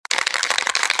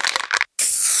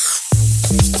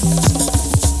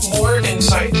More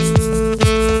Insight.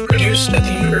 Produced at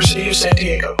the University of San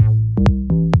Diego.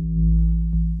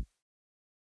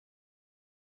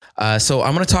 So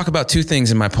I'm going to talk about two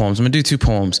things in my poems. I'm going to do two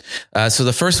poems. So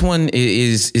the first one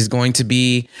is going to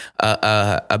be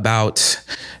about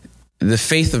the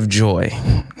faith of joy.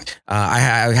 I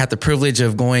had the privilege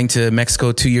of going to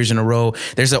Mexico 2 years in a row.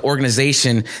 There's an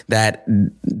organization that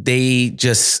they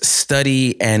just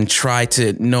study and try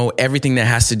to know everything that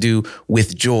has to do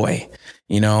with joy.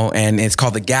 And it's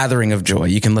called The Gathering of Joy.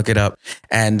 You can look it up.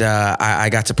 And I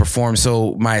got to perform.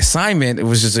 So my assignment, it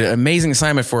was just an amazing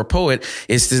assignment for a poet,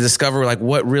 is to discover like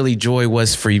what really joy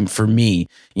was for me,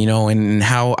 and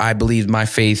how I believed my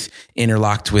faith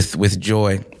interlocked with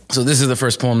joy. So this is the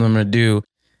first poem I'm going to do.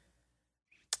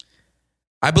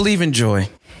 I believe in joy.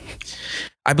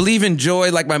 I believe in joy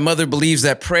like my mother believes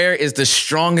that prayer is the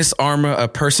strongest armor a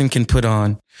person can put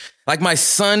on. Like my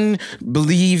son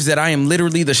believes that I am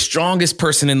literally the strongest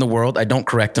person in the world. I don't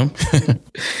correct him.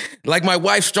 Like my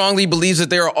wife strongly believes that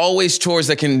there are always chores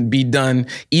that can be done,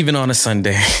 even on a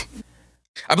Sunday.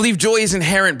 I believe joy is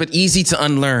inherent, but easy to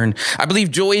unlearn. I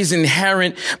believe joy is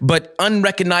inherent, but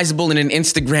unrecognizable in an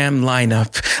Instagram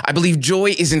lineup. I believe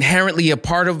joy is inherently a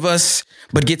part of us,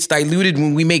 but gets diluted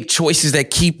when we make choices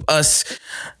that keep us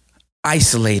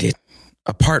isolated,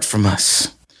 apart from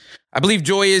us. I believe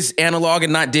joy is analog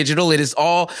and not digital. It is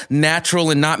all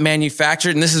natural and not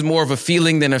manufactured. And this is more of a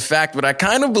feeling than a fact, but I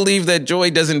kind of believe that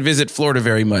joy doesn't visit Florida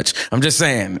very much. I'm just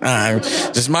saying,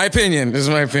 just my opinion. This is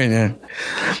my opinion.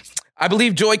 I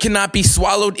believe joy cannot be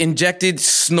swallowed, injected,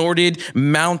 snorted,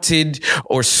 mounted,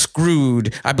 or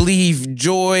screwed. I believe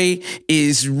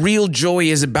real joy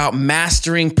is about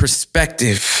mastering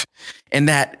perspective. And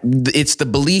that it's the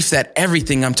belief that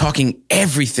everything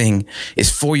is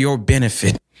for your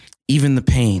benefit, even the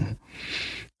pain.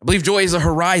 I believe joy is a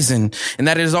horizon, and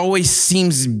that it always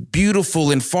seems beautiful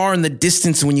and far in the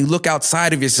distance when you look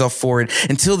outside of yourself for it,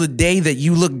 until the day that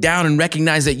you look down and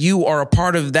recognize that you are a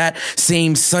part of that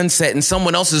same sunset, and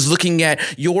someone else is looking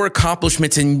at your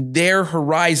accomplishments in their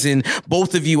horizon,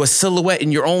 both of you a silhouette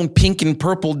in your own pink and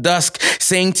purple dusk,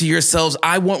 saying to yourselves,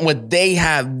 I want what they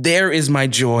have. There is my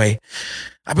joy.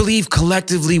 I believe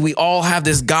collectively we all have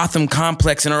this Gotham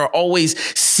complex and are always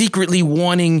secretly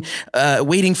waiting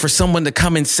for someone to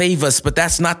come and save us. But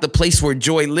that's not the place where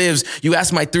joy lives. You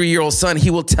ask my 3-year-old son, he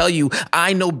will tell you,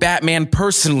 I know Batman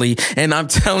personally. And I'm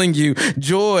telling you,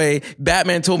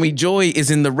 Batman told me joy is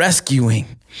in the rescuing.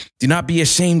 Do not be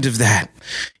ashamed of that.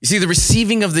 You see, the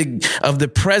receiving of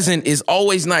the present is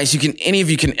always nice. Any of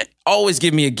you can always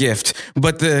give me a gift,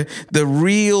 but the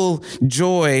real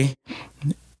joy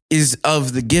is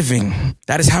of the giving.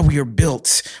 That is how we are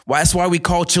built. That's why we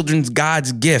call children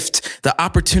God's gift. The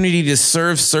opportunity to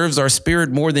serves our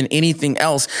spirit more than anything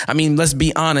else. I mean, let's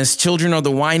be honest. Children are the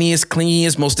whiniest,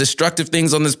 clingiest, most destructive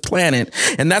things on this planet.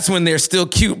 And that's when they're still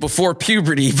cute before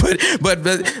puberty.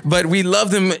 But we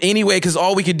love them anyway, because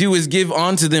all we could do is give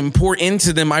onto them, pour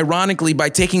into them. Ironically, by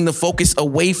taking the focus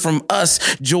away from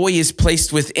us, joy is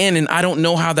placed within. And I don't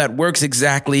know how that works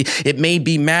exactly. It may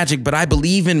be magic, but I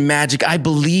believe in magic. I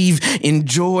believe in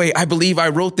joy. I believe I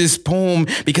wrote this poem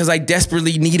because I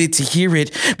desperately needed to hear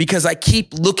it, because I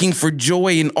keep looking for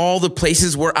joy in all the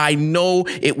places where I know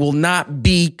it will not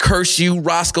be, curse you,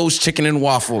 Roscoe's Chicken and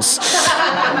Waffles.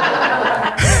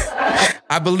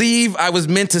 I believe I was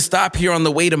meant to stop here on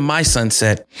the way to my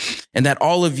sunset, and that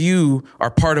all of you are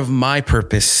part of my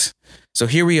purpose. So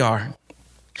here we are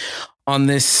on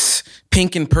this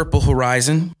pink and purple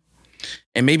horizon.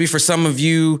 And maybe for some of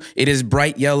you, it is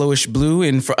bright yellowish blue.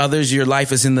 And for others, your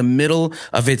life is in the middle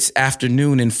of its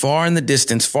afternoon. And far in the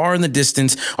distance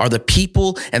are the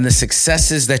people and the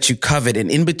successes that you covet. And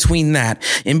in between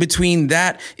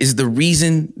that is the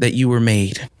reason that you were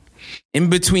made. In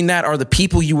between that are the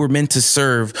people you were meant to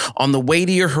serve. On the way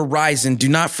to your horizon, do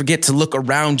not forget to look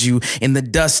around you in the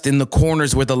dust, in the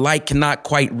corners where the light cannot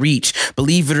quite reach.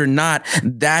 Believe it or not,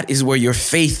 that is where your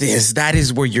faith is. That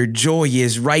is where your joy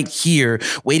is, right here,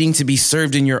 waiting to be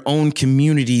served in your own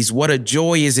communities. What a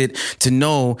joy is it to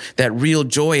know that real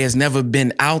joy has never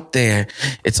been out there.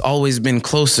 It's always been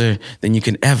closer than you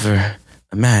can ever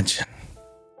imagine.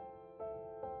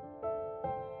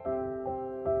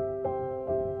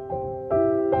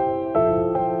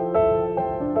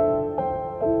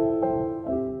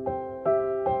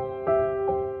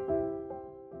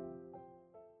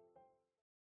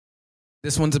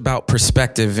 This one's about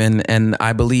perspective, and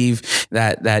I believe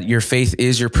that your faith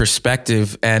is your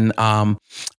perspective. And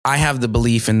I have the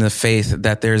belief in the faith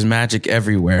that there's magic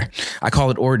everywhere. I call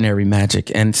it ordinary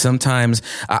magic. And sometimes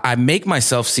I make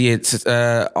myself see it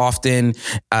often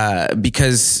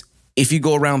because If you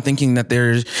go around thinking that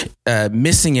there's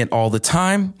missing it all the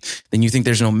time, then you think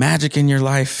there's no magic in your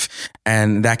life,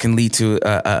 and that can lead to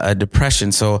a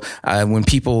depression. So when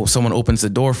someone opens the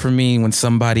door for me, when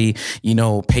somebody,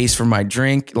 pays for my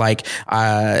drink, like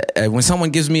when someone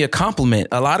gives me a compliment,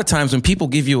 a lot of times when people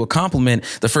give you a compliment,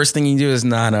 the first thing you do is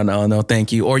no,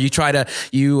 thank you. Or you try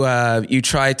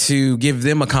to give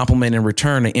them a compliment in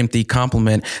return, an empty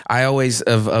compliment. I always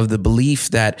of the belief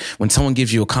that when someone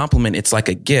gives you a compliment, it's like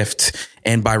a gift.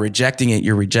 And by rejecting it,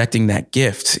 you're rejecting that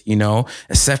gift,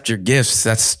 accept your gifts.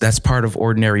 That's part of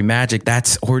ordinary magic.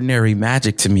 That's ordinary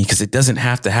magic to me because it doesn't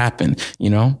have to happen,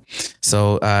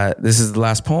 So this is the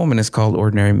last poem and it's called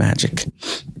Ordinary Magic.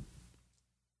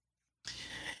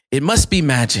 It must be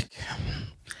magic,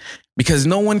 because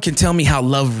no one can tell me how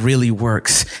love really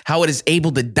works, how it is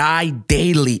able to die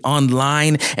daily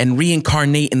online and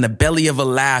reincarnate in the belly of a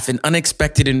laugh, an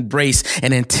unexpected embrace,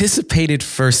 an anticipated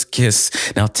first kiss.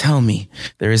 Now tell me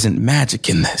there isn't magic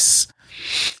in this.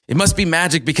 It must be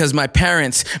magic because my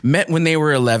parents met when they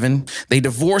were 11. They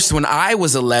divorced when I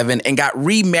was 11 and got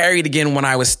remarried again when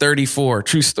I was 34.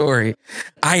 True story.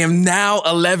 I am now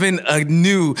 11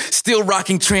 anew, still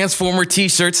rocking Transformer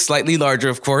t-shirts, slightly larger,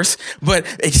 of course, but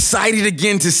excited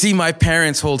again to see my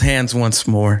parents hold hands once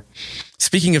more.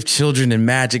 Speaking of children and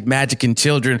magic and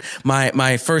children,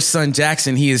 my first son,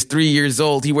 Jackson, he is 3 years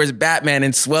old. He wears Batman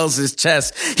and swells his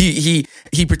chest. He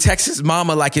protects his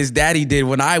mama like his daddy did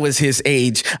when I was his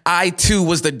age. I too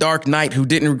was the dark knight who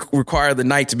didn't require the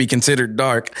night to be considered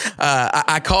dark.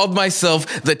 I called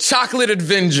myself the Chocolate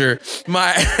Avenger.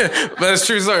 That's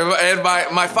true story. And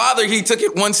my father, he took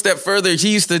it one step further.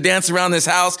 He used to dance around this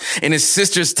house in his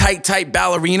sister's tight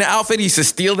ballerina outfit. He used to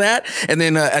steal that. And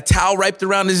then a towel wrapped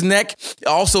around his neck,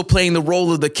 also playing the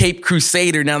role of the Cape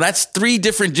Crusader. Now that's 3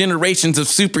 different generations of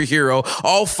superhero,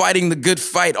 all fighting the good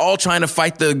fight, all trying to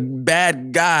fight the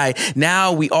bad guy.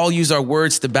 Now we all use our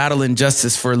words to battle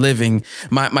injustice for a living.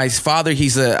 My father,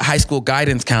 he's a high school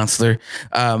guidance counselor.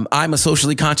 I'm a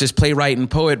socially conscious playwright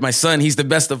and poet. My son, he's the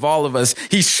best of all of us.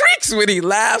 He shrieks when he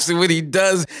laughs, and when he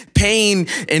does, pain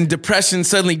and depression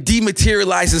suddenly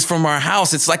dematerializes from our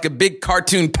house. It's like a big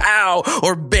cartoon pow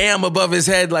or bam above his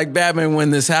head like Batman when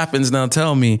this happens. Now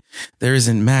tell me there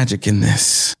isn't magic in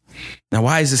this. Now,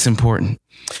 why is this important?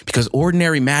 Because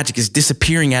ordinary magic is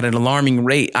disappearing at an alarming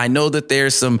rate. I know that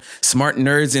there's some smart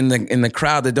nerds in the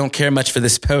crowd that don't care much for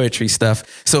this poetry stuff.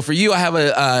 So for you, I have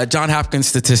a John Hopkins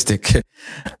statistic.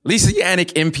 Lisa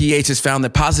Yannick, MPH, has found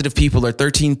that positive people are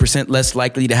 13% less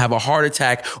likely to have a heart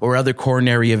attack or other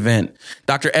coronary event.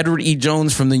 Dr. Edward E.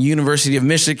 Jones from the University of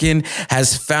Michigan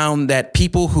has found that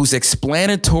people whose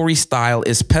explanatory style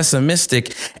is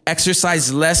pessimistic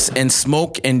exercise less and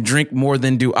smoke and drink more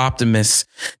than do optimists.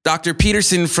 Dr.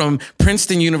 Peterson from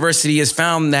Princeton University has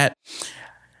found that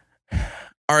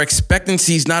our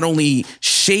expectancies not only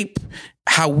shape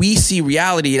how we see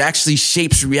reality, it actually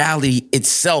shapes reality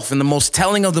itself. And the most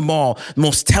telling of them all, the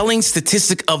most telling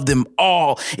statistic of them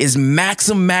all is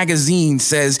Maxim magazine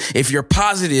says, if you're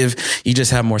positive, you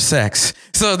just have more sex.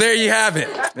 So there you have it.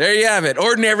 There you have it.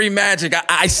 Ordinary magic.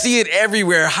 I see it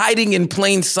everywhere, hiding in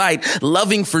plain sight,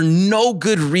 loving for no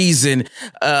good reason.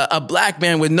 A black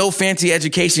man with no fancy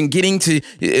education getting to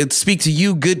speak to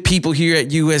you good people here at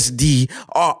USD,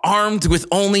 are armed with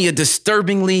only a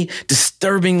disturbingly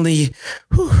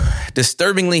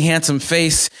handsome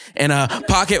face and a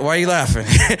pocket. Why are you laughing?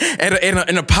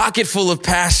 and a pocket full of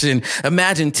passion.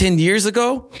 Imagine 10 years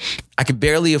ago, I could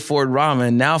barely afford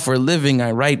ramen. Now for a living,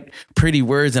 I write pretty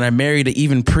words and I married an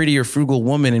even prettier frugal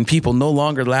woman, and people no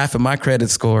longer laugh at my credit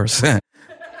scores.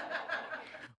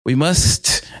 We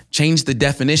must change the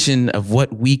definition of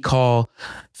what we call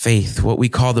faith, what we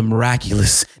call the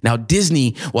miraculous. Now,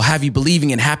 Disney will have you believing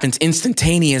it happens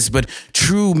instantaneous, but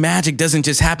true magic doesn't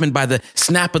just happen by the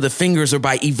snap of the fingers or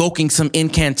by evoking some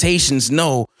incantations.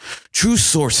 No, true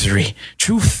sorcery,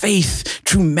 true faith,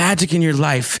 true magic in your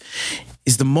life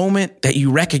is the moment that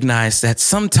you recognize that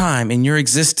sometime in your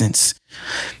existence,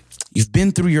 you've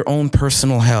been through your own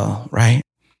personal hell, right?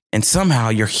 And somehow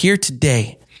you're here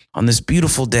today on this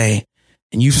beautiful day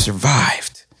and you've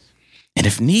survived. And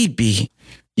if need be,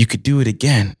 you could do it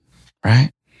again, right?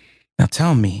 Now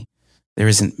tell me there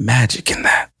isn't magic in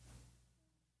that.